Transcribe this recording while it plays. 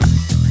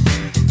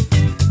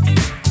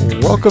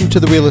Welcome to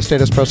the Real Estate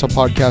Espresso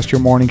Podcast,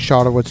 your morning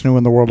shot of what's new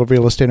in the world of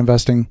real estate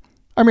investing.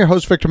 I'm your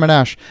host, Victor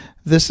Manash.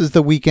 This is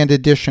the weekend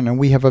edition, and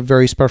we have a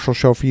very special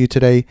show for you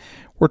today.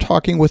 We're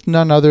talking with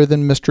none other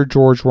than Mr.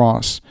 George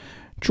Ross.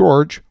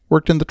 George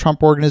worked in the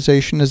Trump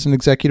Organization as an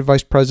executive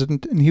vice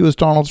president, and he was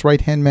Donald's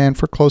right-hand man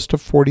for close to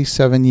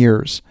 47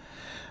 years.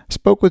 I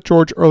spoke with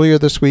George earlier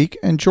this week,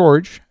 and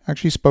George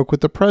actually spoke with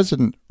the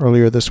president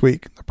earlier this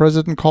week. The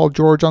president called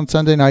George on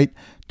Sunday night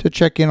to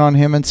check in on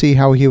him and see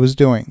how he was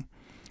doing.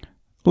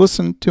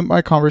 Listen to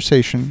my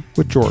conversation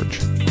with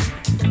George.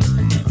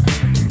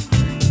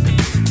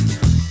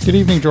 Good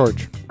evening,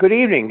 George. Good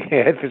evening,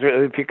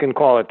 if you can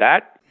call it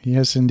that.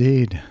 Yes,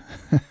 indeed.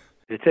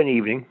 It's an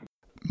evening.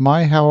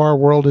 My, how our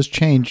world has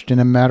changed in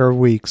a matter of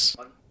weeks.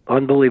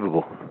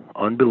 Unbelievable.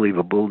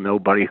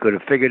 Nobody could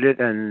have figured it,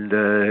 and,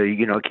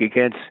 you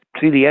can't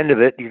see the end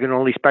of it. You can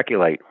only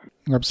speculate.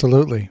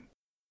 Absolutely.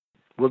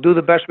 We'll do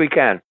the best we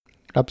can.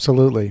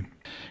 Absolutely.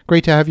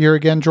 Great to have you here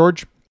again,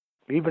 George.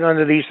 Even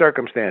under these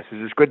circumstances.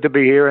 It's good to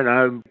be here, and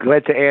I'm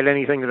glad to add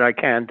anything that I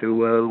can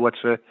to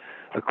what's a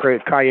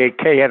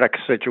chaotic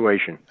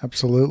situation.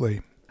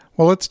 Absolutely.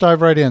 Well, let's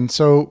dive right in.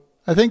 So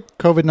I think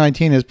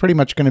COVID-19 is pretty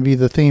much going to be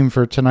the theme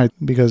for tonight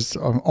because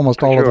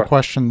almost all of the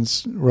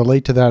questions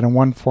relate to that in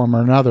one form or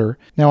another.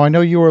 Now, I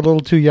know you were a little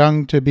too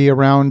young to be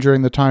around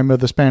during the time of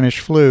the Spanish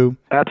flu.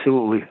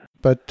 Absolutely.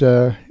 But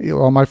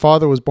my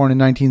father was born in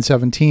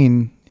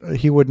 1917.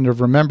 He wouldn't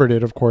have remembered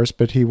it, of course,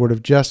 but he would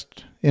have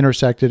just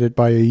intersected it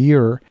by a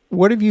year.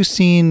 What have you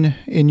seen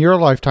in your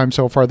lifetime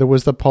so far? There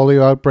was the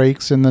polio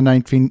outbreaks in the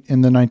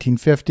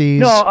 1950s.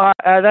 No,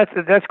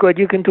 that's good.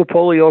 You can do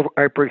polio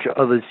outbreaks or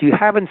others. You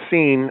haven't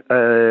seen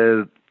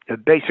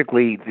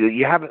basically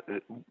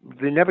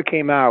they never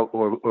came out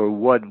or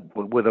what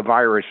with a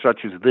virus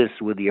such as this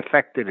with the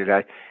effect that it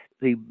had.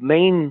 The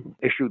main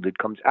issue that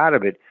comes out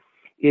of it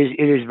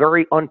is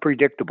very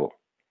unpredictable.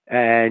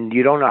 And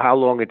you don't know how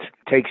long it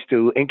takes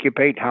to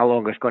incubate, how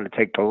long it's going to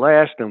take to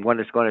last, and when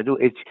it's going to do.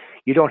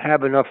 You don't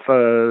have enough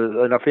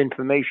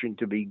information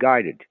to be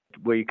guided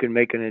where you can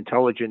make an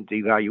intelligent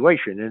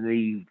evaluation. And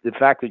the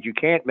fact that you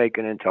can't make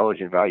an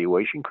intelligent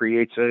evaluation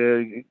creates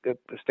a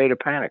state of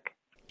panic.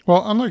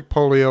 Well, unlike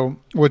polio,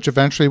 which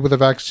eventually with a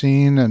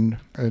vaccine and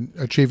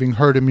achieving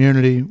herd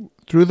immunity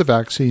through the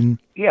vaccine.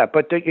 Yeah,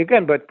 but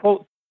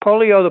polio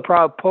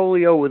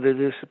with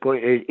this,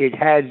 it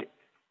had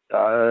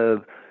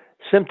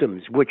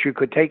symptoms which you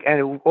could take, and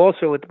it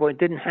also at the point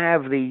didn't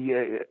have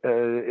it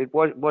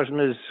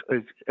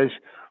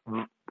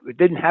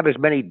didn't have as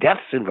many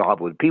deaths involved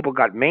with. People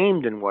got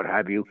maimed and what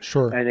have you.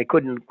 Sure. And they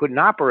couldn't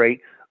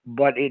operate,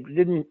 but it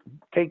didn't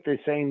take the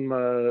same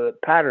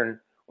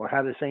pattern or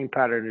have the same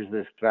pattern as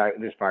this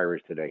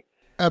virus today.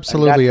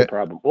 Absolutely. And that's the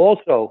problem.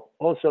 Also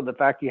the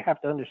fact you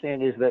have to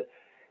understand is that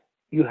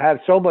you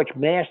have so much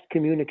mass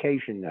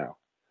communication now.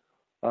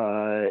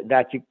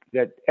 That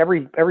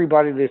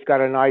everybody that's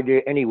got an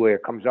idea anywhere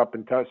comes up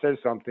and says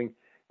something,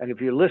 and if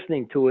you're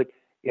listening to it,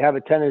 you have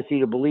a tendency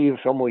to believe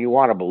someone you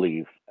want to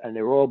believe, and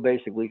they're all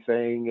basically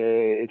saying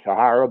it's a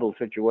horrible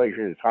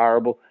situation, it's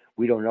horrible,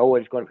 we don't know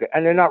what it's going to be,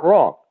 and they're not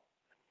wrong,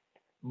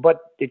 but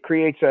it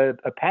creates a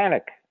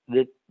panic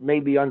that may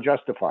be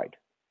unjustified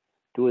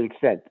to an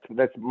extent.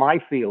 That's my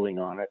feeling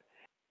on it.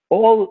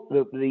 All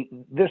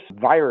this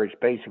virus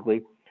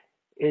basically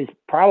is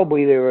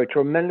probably there are a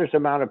tremendous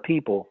amount of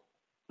people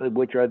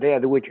which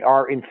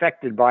are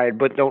infected by it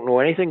but don't know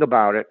anything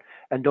about it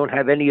and don't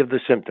have any of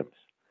the symptoms.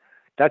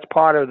 That's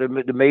part of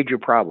the major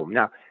problem.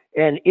 Now,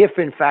 and if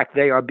in fact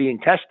they are being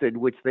tested,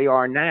 which they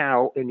are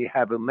now, and you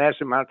have a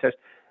massive amount of tests,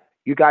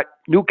 you got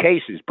new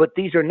cases, but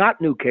these are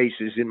not new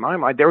cases in my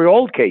mind. They're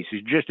old cases,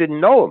 you just didn't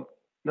know them.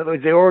 In other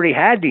words, they already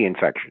had the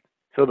infection.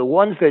 So the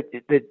ones that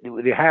they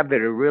have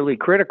that are really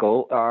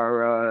critical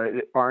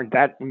aren't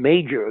that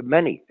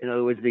many. In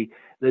other words, the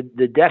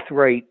death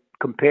rate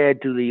compared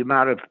to the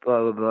amount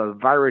of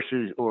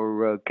viruses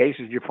or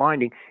cases you're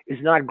finding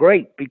is not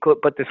great,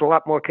 but there's a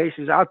lot more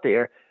cases out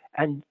there,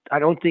 and I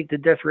don't think the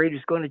death rate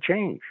is going to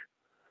change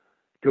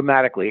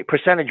dramatically,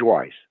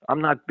 percentage-wise. I'm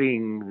not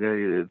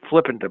being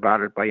flippant about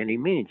it by any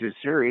means. It's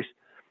serious,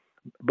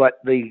 but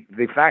the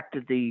fact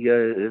that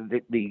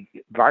the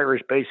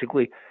virus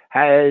basically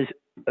has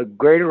a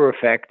greater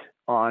effect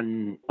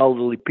on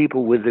elderly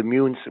people with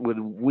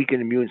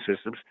weakened immune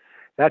systems,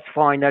 that's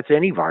fine. That's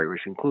any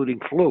virus, including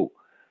flu.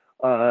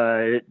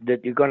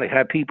 That you're going to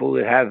have people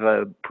that have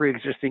a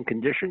pre-existing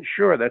condition,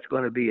 sure, that's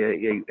going to be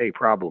a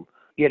problem.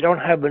 You don't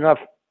have enough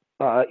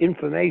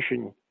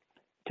information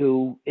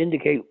to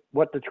indicate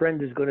what the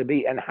trend is going to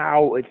be and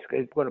how it's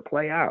going to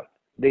play out.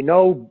 They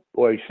know,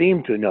 or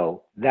seem to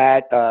know,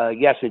 that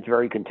yes, it's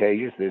very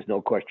contagious. There's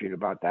no question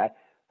about that.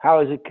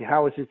 How is it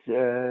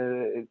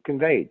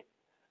conveyed?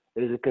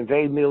 Is it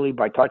conveyed merely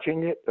by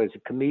touching it? Or is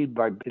it conveyed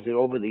is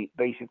it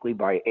basically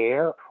by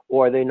air?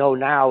 Or they know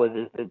now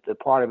that the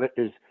part of it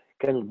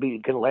can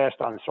last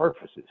on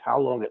surfaces. How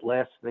long it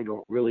lasts, they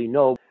don't really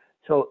know.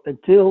 So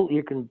until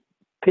you can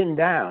pin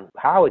down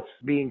how it's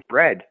being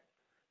spread,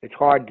 it's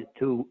hard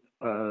to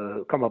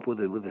come up with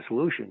a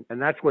solution.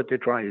 And that's what they're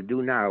trying to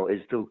do now,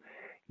 is to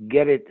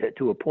get it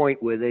to a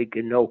point where they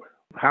can know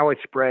how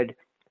it's spread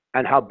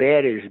and how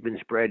bad it has been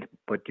spread.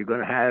 But you're going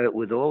to have it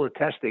with all the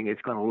testing,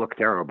 it's going to look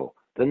terrible.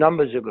 The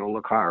numbers are going to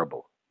look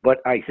horrible. But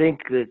I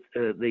think that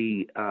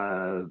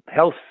the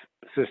health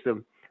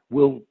system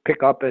will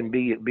pick up and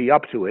be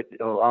up to it,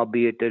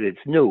 albeit that it's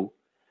new.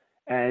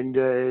 And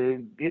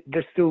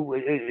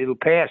it'll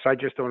pass. I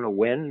just don't know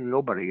when.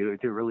 Nobody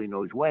really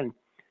knows when.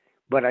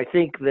 But I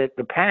think that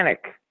the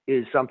panic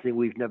is something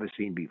we've never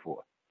seen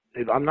before.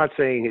 I'm not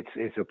saying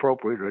it's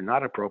appropriate or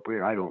not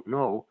appropriate. I don't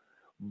know,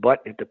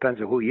 but it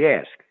depends on who you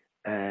ask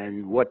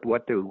and what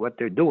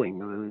they're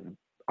doing.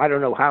 I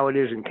don't know how it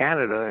is in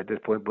Canada at this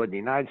point, but in the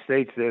United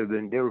States,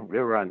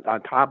 they're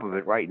on top of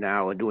it right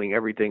now and doing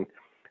everything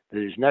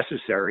that is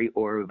necessary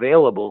or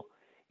available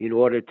in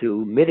order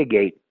to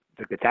mitigate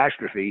the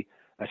catastrophe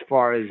as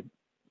far as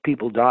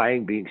people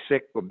dying, being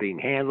sick, or being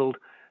handled,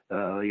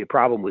 your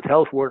problem with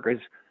health workers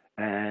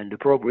and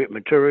appropriate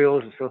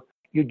materials. So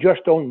you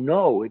just don't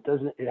know. It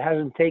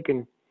hasn't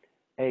taken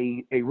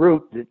a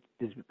route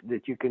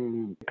that you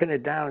can pin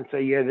it down and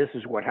say, yeah, this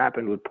is what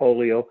happened with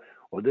polio,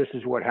 or this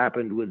is what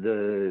happened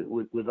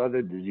with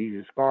other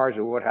diseases, SARS,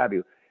 or what have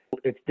you.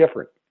 It's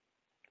different.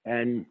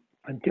 And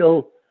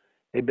until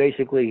they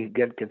basically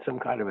get some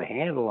kind of a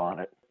handle on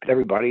it,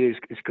 everybody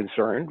is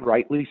concerned,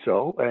 rightly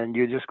so, and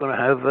you're just going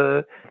to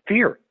have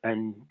fear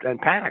and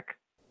panic.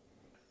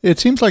 It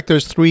seems like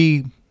there's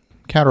three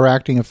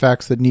counteracting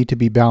effects that need to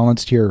be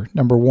balanced here.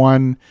 Number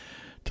one,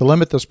 to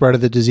limit the spread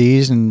of the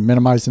disease and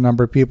minimize the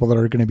number of people that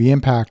are going to be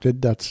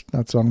impacted. That's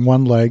on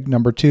one leg.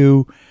 Number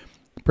two,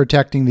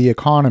 protecting the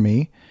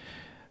economy,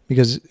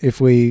 because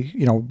if we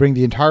bring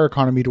the entire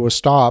economy to a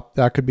stop,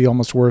 that could be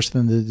almost worse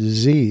than the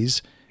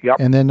disease. Yep.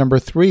 And then number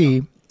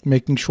three,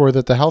 making sure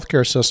that the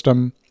healthcare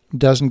system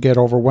doesn't get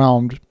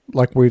overwhelmed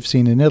like we've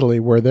seen in Italy,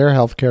 where their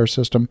healthcare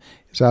system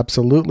is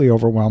absolutely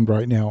overwhelmed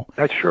right now.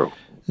 That's true.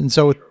 And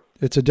so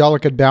it's a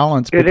delicate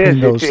balance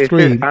between those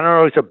three. I don't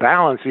know. It's a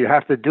balance. You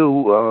have to do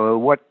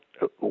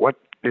what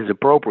is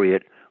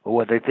appropriate or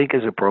what they think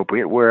is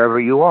appropriate wherever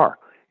you are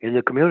in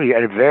the community.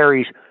 And it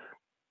varies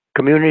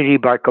community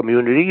by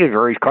community. It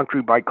varies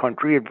country by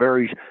country. It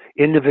varies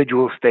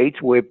individual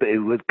states with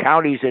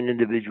counties in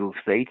individual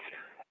states.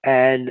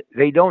 And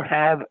they don't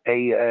have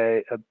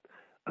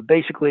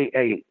basically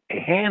a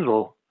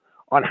handle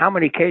on how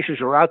many cases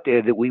are out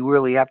there that we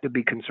really have to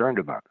be concerned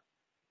about.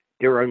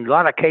 There are a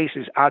lot of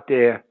cases out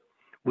there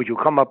which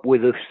will come up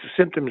with the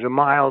symptoms are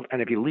mild,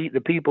 and if you leave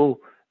the people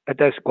at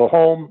this go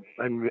home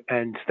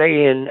and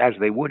stay in as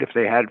they would if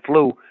they had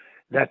flu,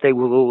 that they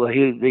will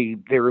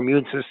their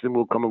immune system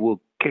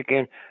will kick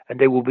in, and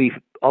they will be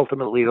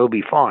ultimately they'll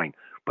be fine.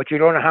 But you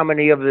don't know how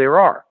many of there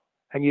are,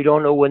 and you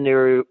don't know when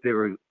there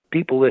are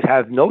people that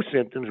have no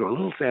symptoms or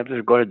little symptoms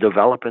are going to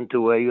develop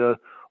into a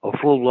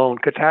full-blown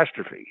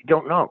catastrophe. You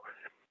don't know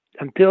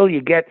until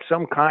you get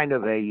some kind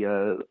of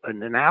an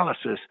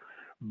analysis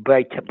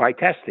by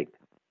testing.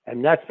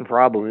 And that's the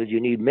problem, is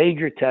you need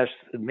major tests,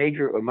 a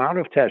major amount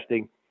of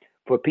testing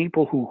for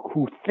people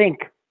who think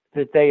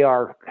that they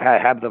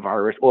have the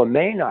virus or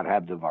may not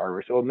have the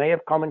virus or may have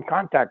come in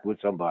contact with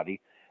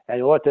somebody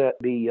and ought to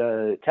be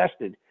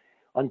tested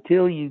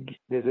until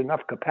there's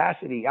enough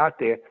capacity out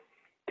there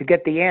to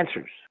get the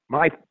answers.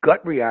 My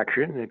gut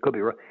reaction, and it could be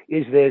wrong,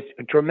 is there's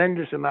a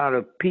tremendous amount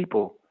of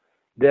people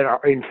that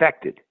are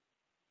infected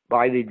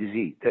by the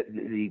disease,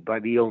 by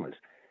the illness.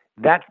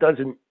 That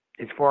doesn't,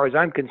 as far as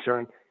I'm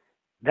concerned,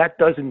 that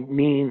doesn't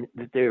mean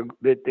that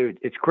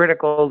it's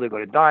critical, they're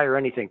going to die or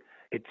anything.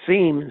 It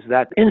seems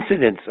that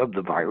incidence of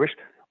the virus,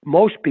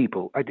 most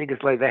people, I think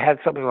it's like they had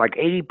something like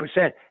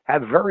 80%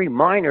 have very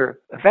minor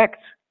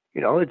effects.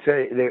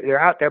 They're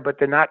out there, but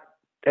they're not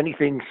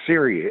anything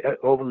serious,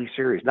 overly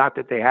serious. Not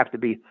that they have to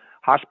be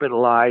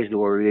hospitalized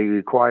or they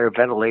require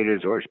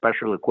ventilators or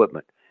special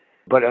equipment.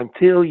 But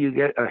until you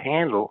get a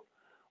handle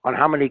on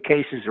how many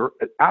cases are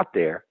out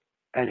there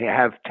and you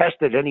have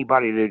tested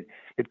anybody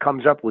that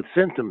comes up with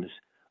symptoms,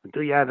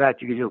 until you have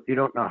that, you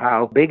don't know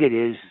how big it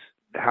is,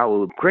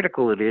 how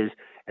critical it is,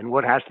 and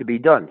what has to be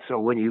done. So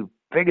when you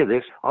figure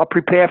this, I'll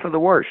prepare for the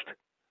worst,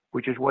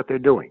 which is what they're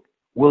doing.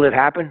 Will it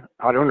happen?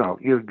 I don't know.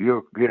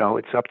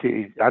 It's up to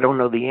you. I don't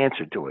know the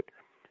answer to it.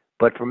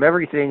 But from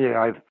everything that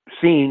I've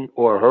seen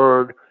or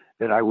heard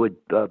that I would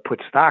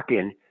put stock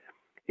in,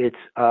 it's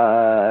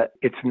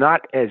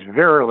not as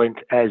virulent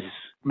as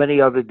many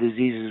other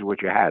diseases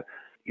which you have.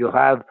 You'll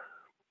have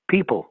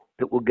people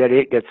that will get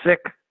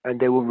sick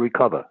and they will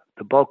recover.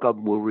 The bulk of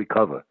them will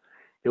recover.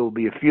 There will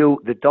be a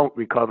few that don't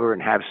recover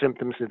and have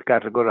symptoms that got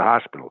to go to the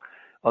hospital.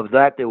 Of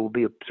that, there will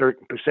be a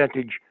certain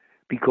percentage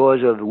because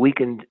of the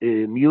weakened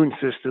immune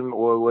system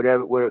or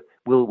whatever, where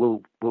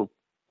will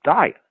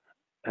die,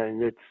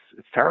 and it's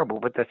terrible.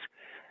 But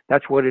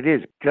that's what it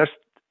is. Just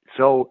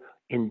so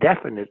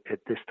indefinite at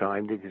this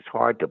time that it's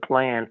hard to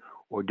plan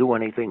or do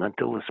anything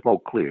until the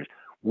smoke clears.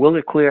 Will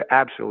it clear?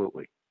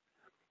 Absolutely.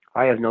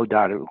 I have no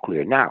doubt it will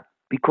clear. Now,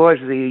 because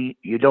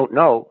you don't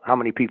know how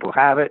many people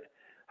have it,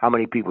 how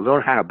many people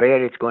don't, how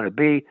bad it's going to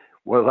be,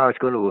 how it's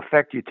going to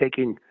affect you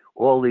taking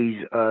all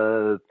these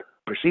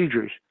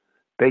procedures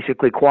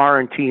basically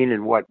quarantine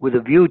and what, with a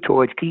view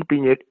towards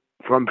keeping it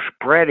from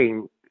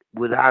spreading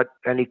without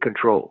any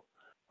control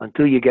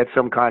until you get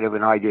some kind of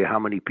an idea how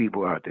many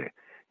people are out there.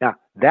 Now,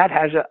 that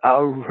has a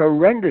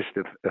horrendous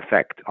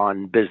effect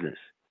on business.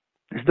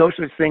 There's no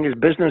such thing as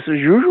business as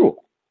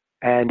usual.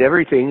 And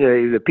everything,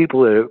 the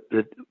people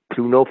that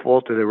through no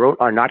fault of their own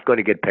are not going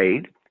to get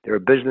paid. There are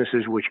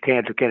businesses which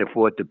can't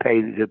afford to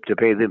pay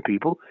them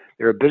people.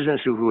 There are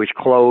businesses which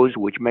close,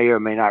 which may or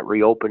may not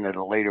reopen at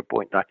a later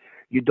point in time.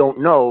 You don't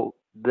know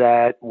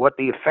that what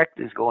the effect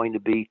is going to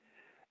be,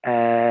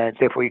 and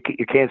therefore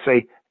you can't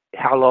say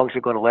how long is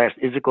it going to last.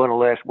 Is it going to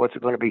last? What's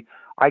it going to be?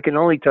 I can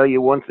only tell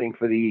you one thing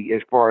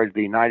as far as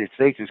the United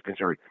States is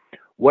concerned.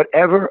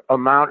 Whatever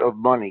amount of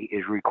money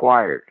is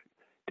required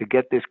to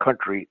get this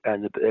country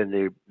and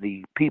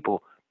the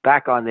people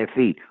back on their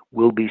feet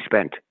will be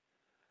spent.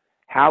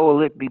 How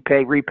will it be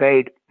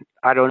repaid?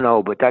 I don't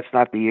know, but that's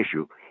not the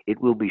issue.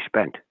 It will be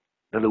spent.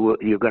 In other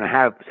words, you're going to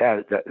have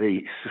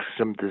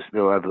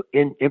they'll have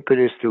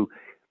impetus to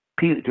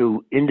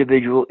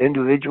individuals,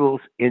 into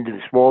the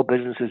small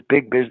businesses,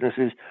 big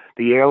businesses.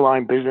 The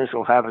airline business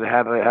will have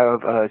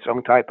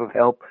some type of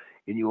help,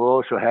 and you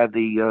also have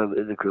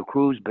the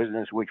cruise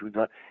business, which was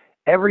done.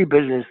 Every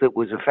business that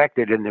was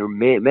affected, and there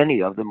are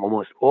many of them,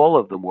 almost all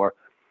of them were,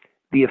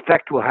 the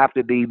effect will have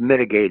to be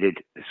mitigated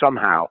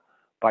somehow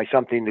by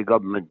something the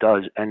government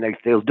does, and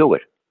they'll do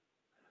it.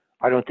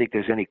 I don't think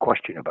there's any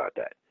question about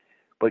that.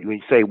 But when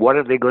you say, what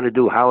are they going to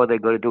do? How are they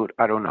going to do it?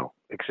 I don't know.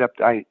 Except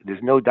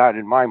there's no doubt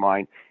in my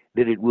mind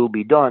that it will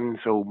be done.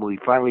 So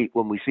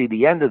when we see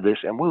the end of this,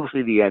 and we'll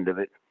see the end of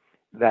it,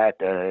 that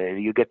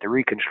you get the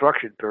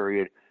reconstruction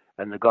period,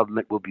 and the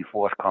government will be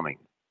forthcoming.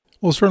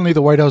 Well, certainly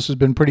the White House has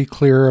been pretty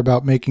clear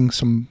about making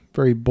some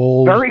very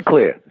bold... Very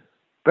clear.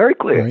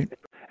 Right.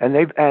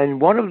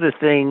 And one of the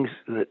things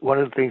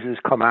that's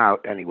come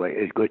out anyway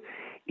is good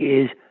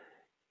is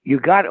you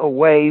got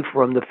away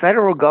from the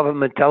federal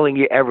government telling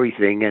you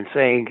everything and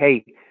saying,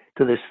 hey,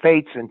 to the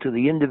states and to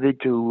the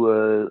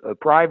individual,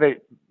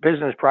 private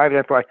business, private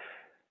enterprise,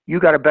 you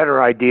got a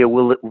better idea.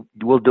 We'll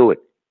do it.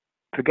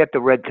 Forget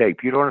the red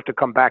tape. You don't have to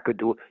come back and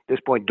do it. At this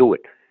point, do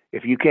it.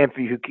 If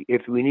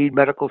we need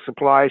medical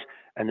supplies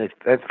and the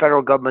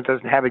federal government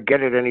doesn't have it,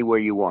 get it anywhere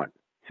you want.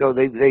 So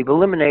they've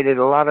eliminated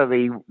a lot of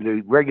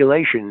the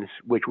regulations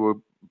which were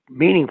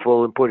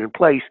meaningful and put in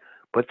place,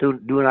 but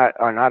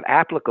are not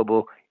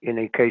applicable in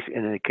the case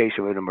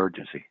of an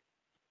emergency.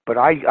 But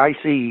I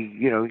see,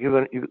 you're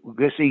going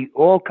to see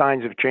all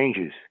kinds of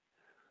changes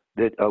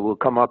that will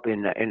come up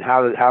in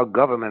how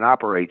government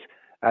operates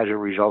as a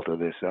result of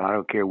this. And I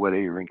don't care whether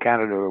you're in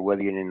Canada or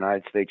whether you're in the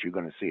United States, you're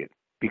going to see it.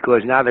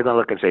 Because now they're going to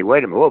look and say,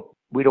 wait a minute, whoa,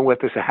 we don't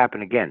want this to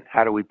happen again.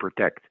 How do we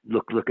protect?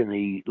 Look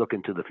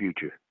into the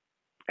future.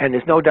 And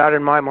there's no doubt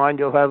in my mind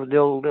they'll have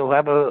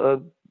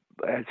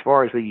as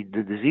far as the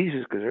disease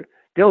is concerned,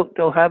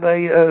 they'll have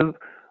a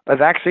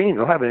vaccine.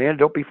 They'll have an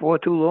antidote before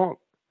too long.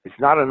 It's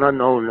not an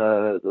unknown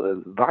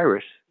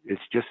virus.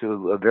 It's just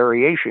a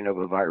variation of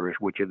a virus,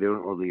 which they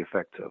don't know the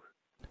effects of.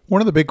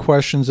 One of the big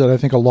questions that I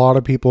think a lot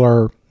of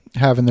people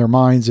have in their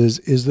minds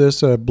is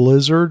this a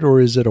blizzard or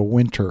is it a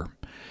winter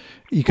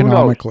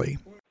economically?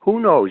 Who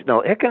knows?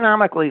 No,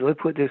 economically, let's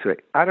put it this way.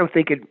 I don't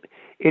think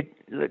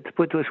let's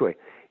put it this way.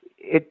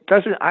 It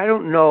doesn't, I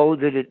don't know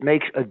that it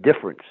makes a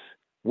difference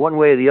one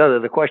way or the other.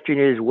 The question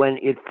is, when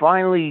it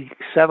finally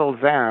settles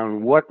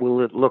down, what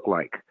will it look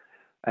like?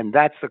 And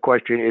that's the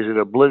question. Is it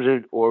a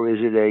blizzard or is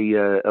it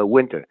a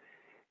winter?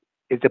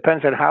 It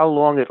depends on how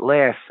long it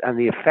lasts and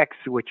the effects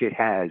which it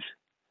has.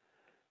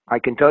 I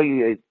can tell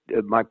you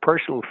my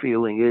personal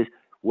feeling is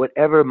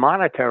whatever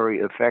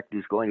monetary effect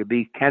is going to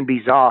be can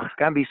be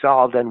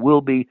solved and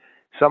will be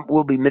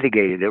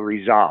mitigated or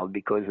resolved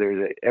because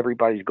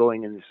everybody's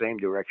going in the same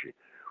direction.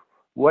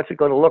 What's it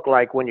going to look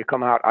like when you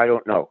come out? I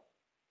don't know.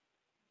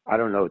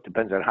 It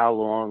depends on how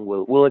long.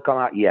 Will it come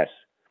out? Yes.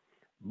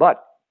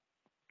 But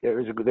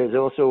there's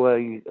also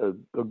a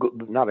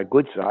not a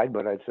good side,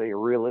 but I'd say a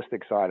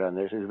realistic side on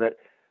this is that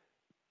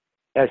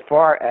as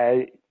far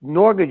as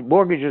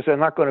mortgages are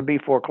not going to be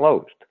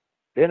foreclosed.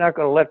 They're not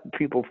going to let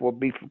people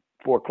be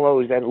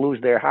foreclosed and lose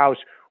their house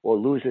or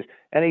lose this.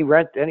 Any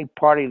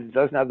party that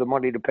doesn't have the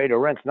money to pay the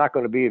rent's not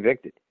going to be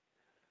evicted.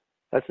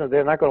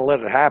 They're not going to let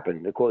it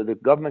happen. The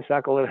government's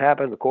not going to let it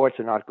happen. The courts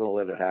are not going to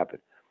let it happen.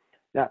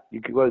 Now,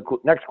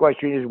 next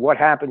question is what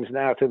happens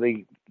now to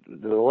the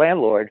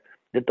landlord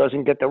that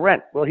doesn't get the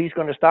rent? Well, he's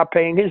going to stop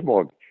paying his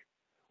mortgage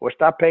or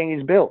stop paying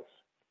his bills.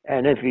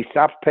 And if he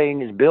stops paying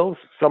his bills,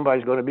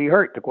 somebody's going to be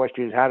hurt. The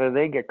question is, how do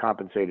they get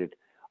compensated?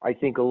 I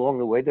think along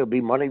the way there'll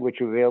be money which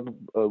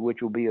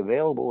will be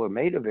available or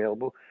made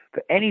available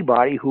for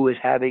anybody who is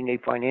having a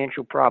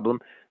financial problem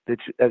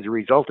that's as a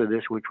result of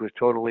this, which was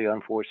totally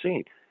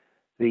unforeseen.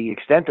 The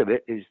extent of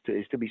it is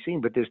to be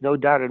seen, but there's no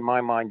doubt in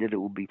my mind that it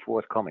will be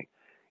forthcoming.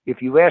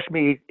 If you ask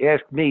me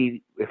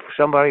if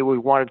somebody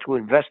wanted to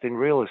invest in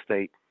real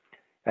estate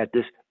at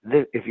this,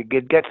 if you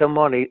get some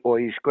money or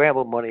you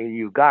scramble money and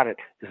you got it,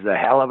 this is a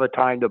hell of a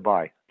time to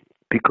buy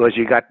because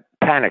you got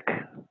panic.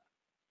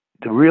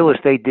 The real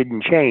estate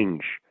didn't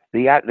change,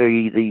 the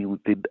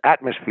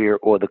atmosphere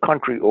or the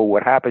country or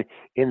what happened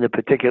in the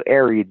particular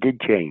area did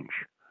change.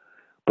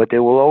 But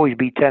there will always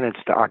be tenants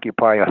to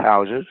occupy our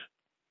houses,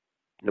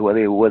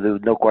 whether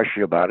no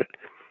question about it.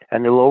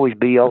 And there will always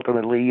be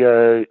ultimately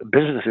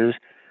businesses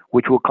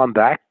which will come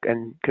back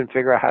and can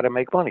figure out how to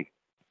make money.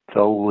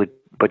 So,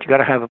 but you got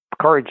to have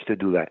courage to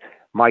do that.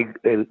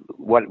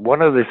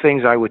 One of the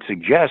things I would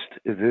suggest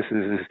is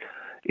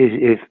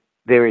if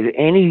there is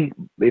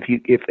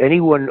if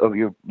anyone of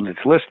your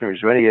listeners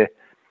or any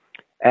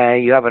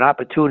and you have an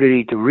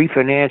opportunity to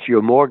refinance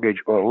your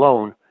mortgage or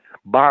loan,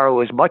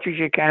 borrow as much as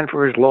you can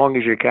for as long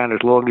as you can,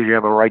 as long as you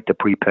have a right to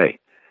prepay.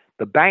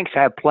 The banks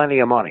have plenty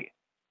of money.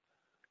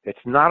 It's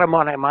not a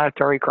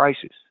monetary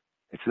crisis.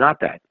 It's not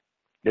that.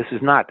 This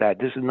is not that.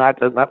 This is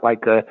not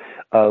like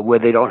where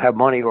they don't have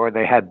money or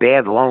they have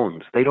bad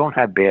loans. They don't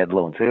have bad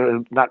loans.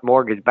 They're not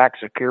mortgage-backed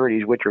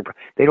securities,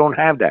 they don't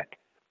have that.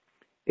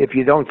 If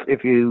you don't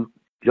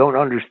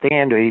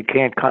understand or you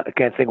can't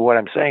think of what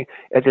I'm saying,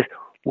 it's just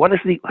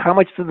how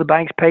much do the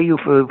banks pay you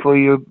for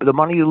the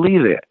money you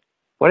leave there?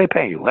 What are they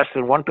paying you? Less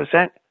than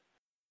 1%?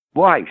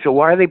 Why? So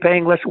why are they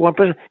paying less than 1%?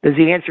 Because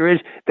the answer is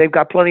they've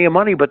got plenty of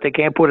money, but they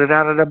can't put it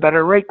out at a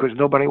better rate because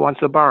nobody wants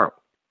to borrow.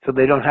 So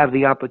they don't have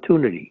the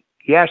opportunity.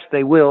 Yes,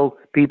 they will.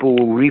 People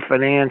will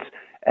refinance,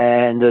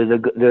 and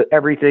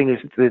everything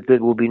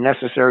that will be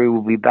necessary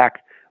will be backed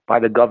by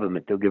the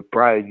government. They'll give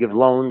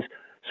loans,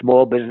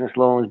 small business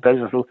loans,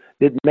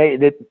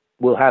 that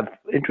will have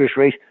interest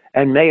rates,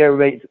 and may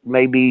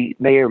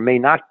or may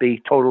not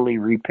be totally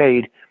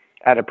repaid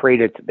at a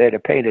period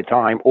of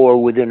time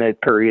or within a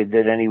period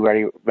that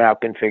anybody now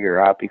can figure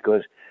out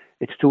because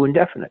it's too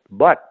indefinite.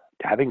 But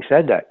having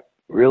said that,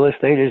 real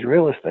estate is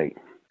real estate,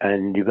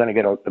 and you're going to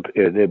get a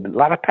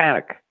lot of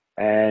panic.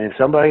 And if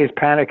somebody is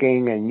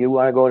panicking and you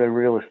want to go to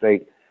real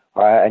estate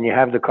and you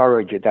have the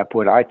courage at that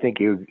point, I think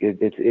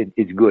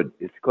it's good.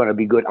 It's going to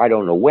be good. I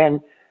don't know when,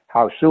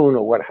 how soon,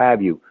 or what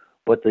have you,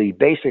 but the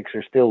basics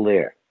are still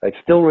there. It's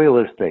still real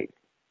estate.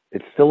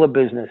 It's still a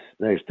business.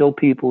 There's still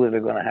people that are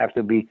going to have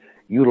to be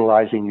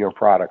utilizing your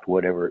product,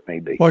 whatever it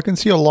may be. Well, I can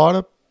see a lot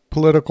of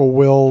political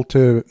will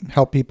to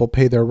help people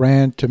pay their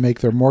rent, to make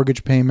their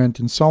mortgage payment,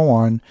 and so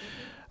on.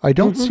 I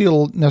don't see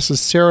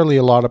necessarily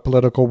a lot of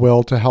political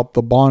will to help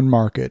the bond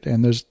market,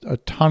 and there's a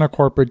ton of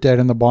corporate debt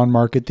in the bond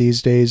market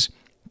these days.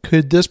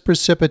 Could this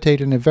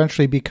precipitate and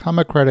eventually become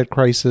a credit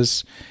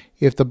crisis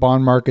if the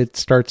bond market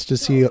starts to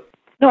see...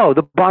 No,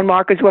 the bond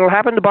market's what will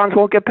happen. The bonds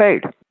won't get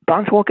paid.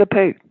 Bonds won't get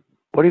paid.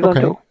 What are you going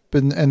to do?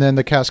 And then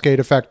the cascade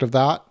effect of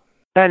that?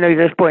 And at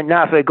this point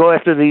now, if you go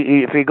after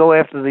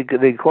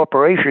the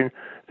corporation,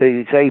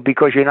 they say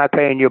because you're not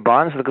paying your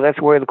bonds,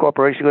 that's where the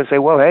corporation is going to say,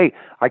 well, hey,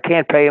 I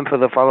can't pay him for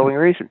the following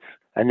reasons.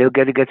 And they'll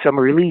get some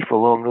relief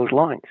along those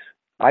lines.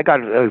 I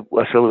got a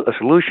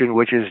solution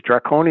which is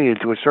draconian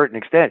to a certain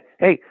extent.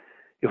 Hey,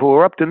 if it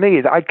were up to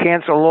me, I'd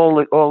cancel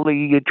all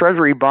the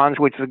treasury bonds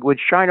which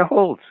China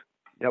holds.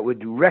 That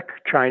would wreck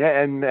China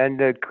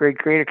and create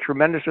a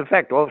tremendous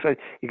effect. All of a sudden,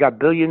 you got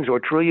billions or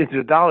trillions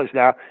of dollars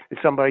now. If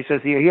somebody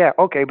says to you, yeah,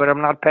 okay, but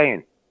I'm not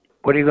paying.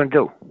 What are you going to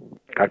do?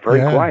 Got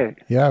very quiet.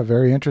 Yeah,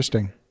 very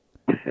interesting.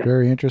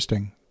 Very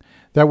interesting.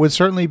 That would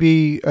certainly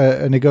be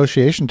a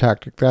negotiation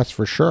tactic, that's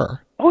for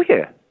sure. Oh,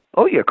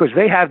 yeah, because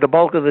they have the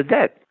bulk of the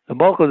debt. The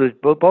bulk of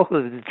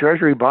the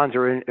treasury bonds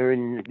are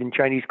in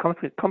Chinese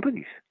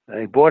companies.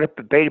 They bought it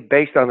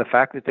based on the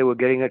fact that they were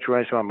getting a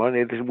tremendous amount of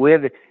money.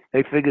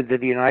 They figured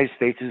that the United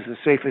States is the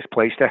safest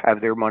place to have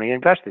their money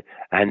invested,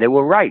 and they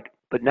were right.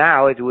 But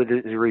now, as a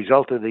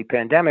result of the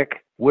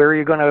pandemic, where are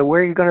you going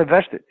to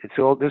invest it?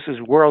 This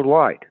is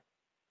worldwide.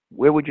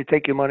 Where would you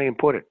take your money and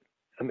put it?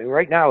 I mean,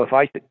 right now, if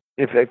I said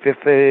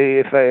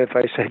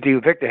to you,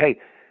 Victor,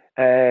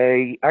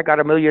 hey, I got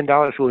 $1 million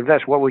to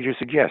invest, what would you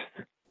suggest?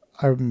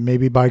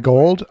 Maybe buy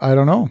gold? I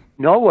don't know.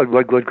 No, what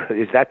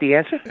is that the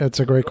answer? That's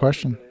a great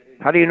question.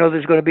 How do you know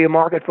there's going to be a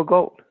market for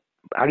gold?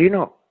 How do you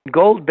know?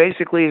 Gold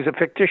basically is a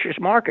fictitious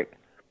market.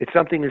 It's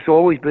something that's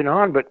always been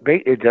on, but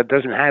it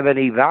doesn't have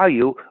any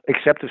value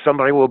except if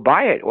somebody will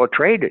buy it or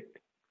trade it.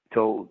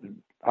 So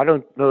I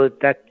don't know that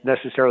that's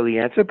necessarily the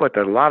answer, but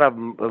there's a lot of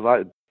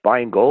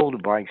buying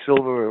gold, buying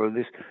silver, or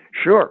this.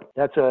 Sure,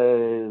 that's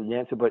an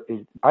answer, but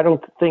I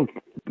don't think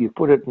you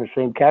put it in the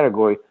same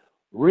category.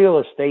 Real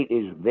estate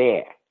is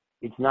there.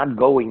 It's not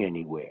going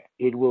anywhere.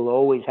 It will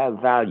always have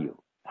value.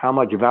 How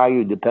much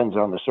value depends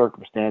on the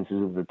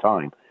circumstances of the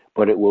time,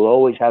 but it will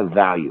always have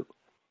value.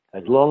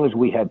 As long as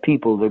we have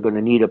people, they're going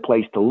to need a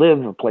place to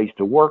live, a place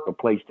to work, a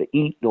place to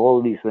eat, all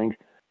of these things.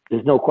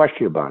 There's no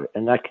question about it,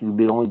 and that can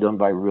be only done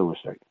by real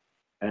estate.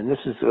 And this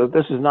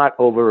is not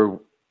over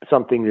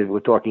something that we're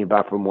talking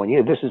about from 1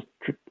 year. This is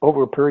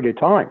over a period of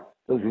time.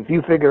 So if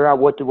you figure out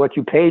what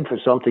you paid for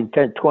something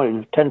 10,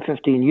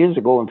 15 years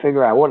ago and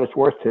figure out what it's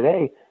worth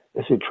today,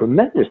 there's a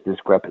tremendous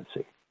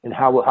discrepancy in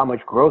how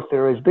much growth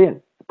there has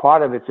been.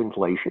 Part of it's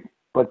inflation,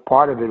 but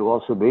part of it will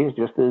also be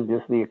just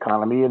the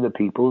economy and the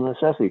people and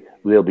necessity.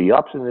 There'll be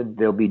ups and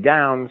there'll be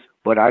downs,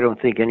 but I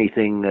don't think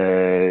anything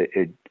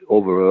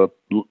over a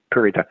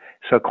period of time.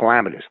 So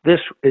calamitous. This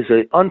is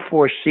an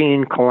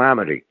unforeseen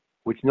calamity.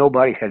 which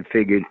nobody had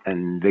figured,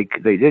 and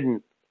they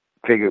didn't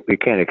figure. We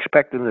can't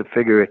expect them to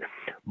figure it,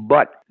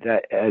 but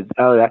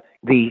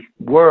the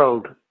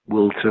world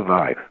will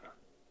survive.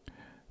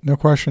 No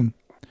question.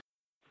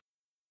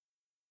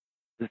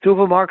 The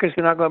supermarkets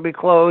are not going to be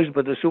closed,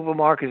 but the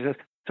supermarkets,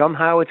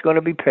 somehow it's going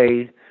to be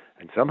paid,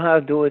 and somehow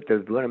do it. They're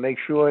going to make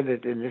sure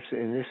that in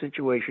this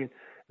situation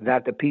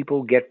that the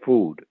people get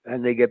food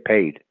and they get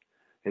paid.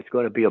 It's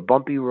going to be a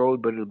bumpy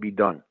road, but it'll be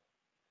done.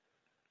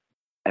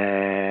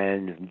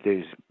 And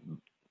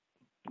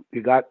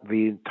you got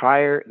the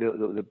entire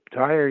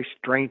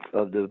strength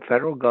of the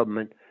federal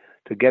government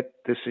to get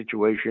this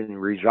situation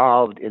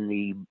resolved in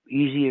the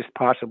easiest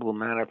possible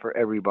manner for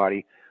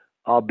everybody,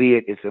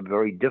 albeit it's a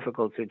very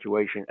difficult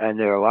situation, and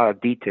there are a lot of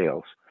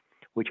details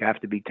which have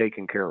to be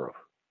taken care of.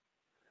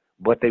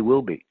 But they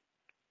will be.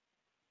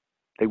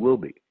 They will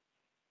be.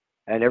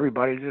 And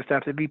everybody just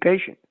has to be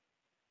patient.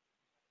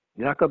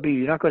 You're not going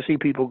to see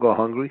people go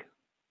hungry.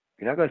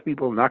 You're not going to see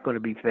people not going to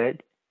be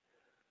fed.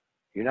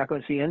 You're not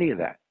going to see any of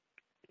that.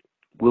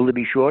 Will it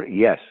be short?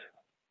 Yes.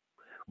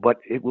 But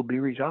it will be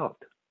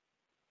resolved.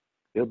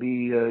 There'll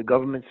be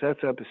government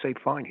sets up to say,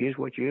 fine, here's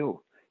what you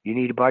owe. You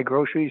need to buy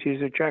groceries?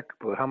 Here's a check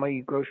for how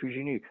many groceries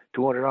you need.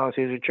 $200,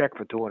 here's a check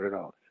for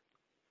 $200.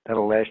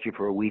 That'll last you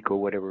for a week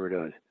or whatever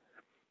it is.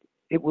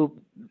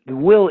 The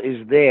will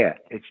is there.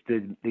 It's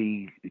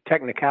the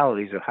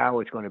technicalities of how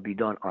it's going to be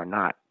done are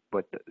not,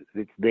 but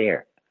it's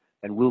there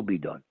and will be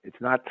done.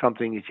 It's not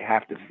something that you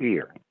have to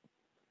fear.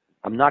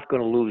 I'm not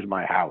going to lose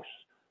my house.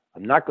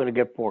 I'm not going to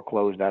get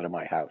foreclosed out of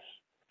my house.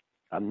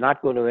 I'm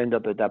not going to end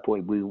up at that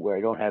point where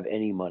I don't have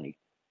any money.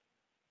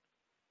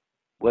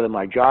 Whether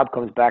my job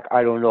comes back,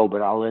 I don't know,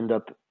 but I'll end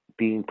up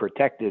being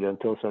protected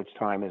until such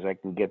time as I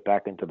can get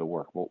back into the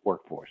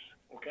workforce.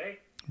 Okay?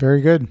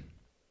 Very good.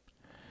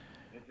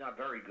 It's not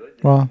very good.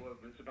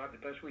 It's about the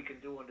best we can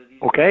do under these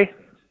circumstances.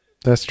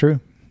 That's true.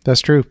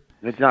 That's true.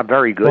 It's not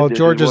very good. Well,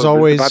 George, as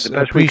always,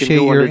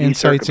 appreciate your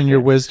insights and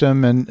your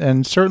wisdom,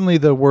 and certainly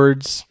the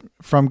words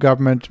from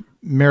government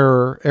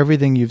mirror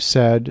everything you've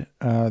said.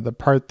 The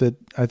part that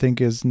I think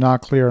is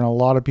not clear in a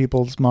lot of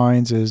people's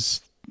minds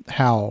is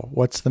how.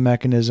 What's the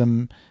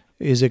mechanism?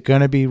 Is it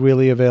going to be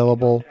really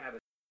available?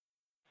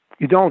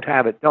 You don't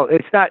have it. No,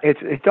 it's not.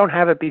 It's don't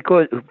have it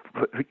because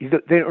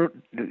the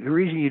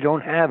reason you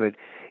don't have it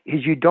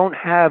is you don't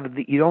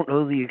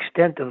know the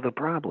extent of the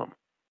problem.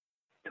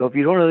 So if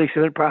you don't know the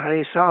extent of the problem, how do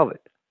you solve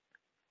it?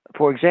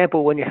 For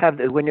example, when you have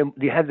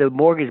the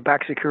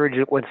mortgage-backed securities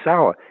that went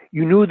sour,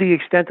 you knew the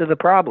extent of the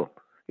problem.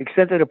 The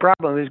extent of the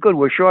problem is good.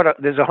 We're short.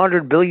 There's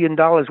 $100 billion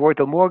worth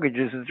of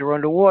mortgages that are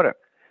underwater,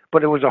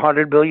 but it was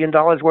 $100 billion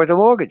worth of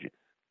mortgages.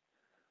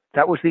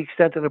 That was the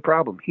extent of the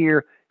problem.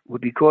 Here,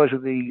 because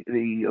of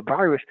the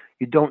virus,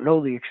 you don't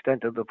know the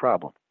extent of the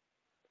problem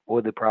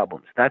or the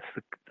problems.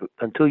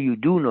 Until you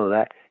do know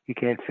that, you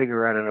can't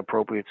figure out an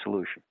appropriate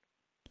solution.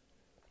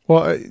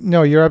 Well,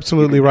 no, you're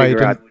absolutely right.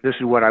 This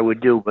is what I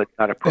would do, but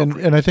not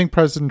appropriate. And I think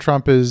President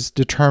Trump is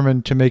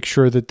determined to make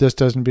sure that this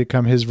doesn't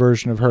become his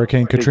version of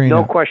Hurricane Katrina.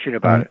 No question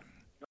about it.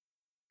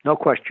 No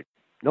question.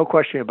 No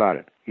question about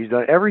it. He's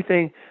done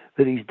everything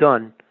that he's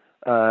done.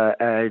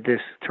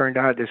 This turned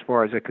out, as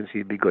far as I can see,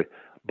 to be good.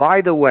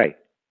 By the way,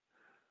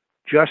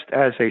 just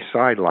as a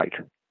sidelight,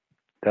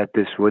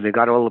 when they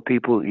got all the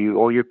people,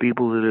 all your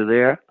people that are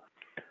there,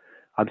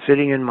 I'm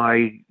sitting in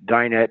my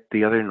dinette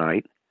the other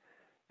night,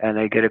 and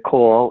I get a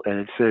call, and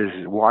it says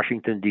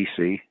Washington,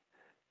 D.C.,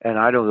 and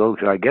I don't know,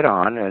 so I get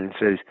on, and it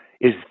says,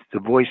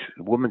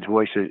 woman's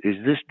voice says, is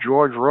this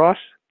George Ross?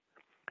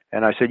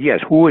 And I said,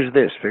 yes. Who is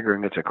this?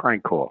 Figuring it's a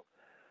crank call.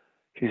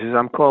 She says,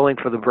 I'm calling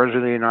for the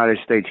President of the United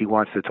States. He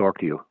wants to talk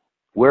to you.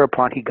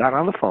 Whereupon he got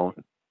on the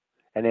phone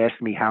and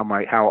asked me how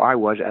I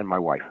was and my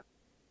wife.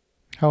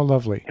 How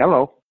lovely.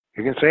 Hello.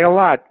 You can say a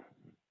lot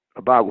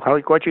about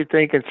what you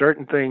think and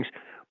certain things,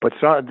 but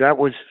that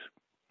was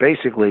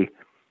basically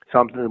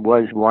something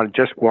that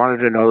just wanted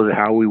to know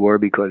how we were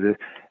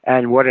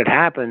and what had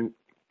happened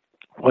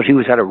was he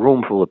was at a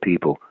room full of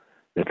people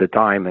at the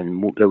time,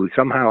 and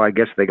somehow I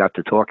guess they got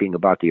to talking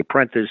about The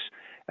Apprentice,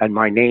 and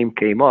my name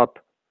came up,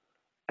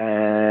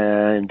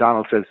 and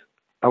Donald says,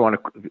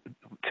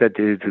 said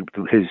to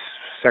his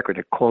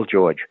secretary, call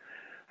George.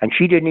 And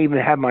she didn't even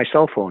have my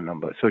cell phone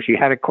number. So she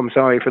had to come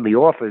somebody from the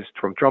office,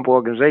 from Trump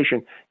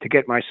Organization, to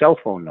get my cell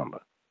phone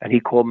number. And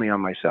he called me on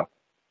my cell.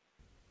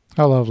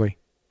 How lovely.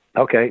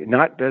 Okay,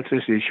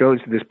 it shows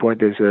at this point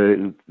there's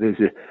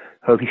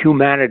a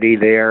humanity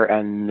there,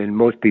 and in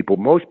most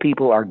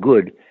people are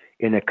good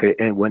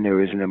when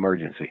there is an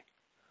emergency.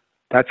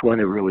 That's when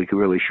it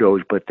really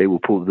shows, but they will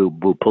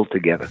pull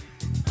together.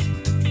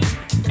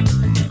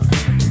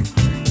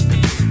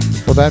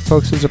 Well, that,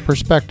 folks, is a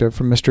perspective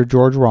from Mr.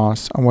 George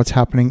Ross on what's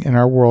happening in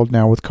our world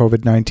now with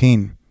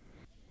COVID-19.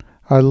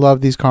 I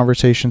love these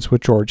conversations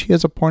with George. He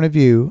has a point of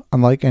view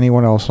unlike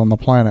anyone else on the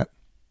planet.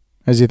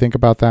 As you think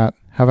about that,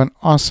 have an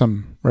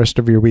awesome rest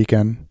of your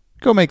weekend.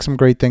 Go make some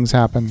great things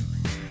happen.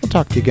 We'll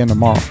talk to you again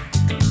tomorrow.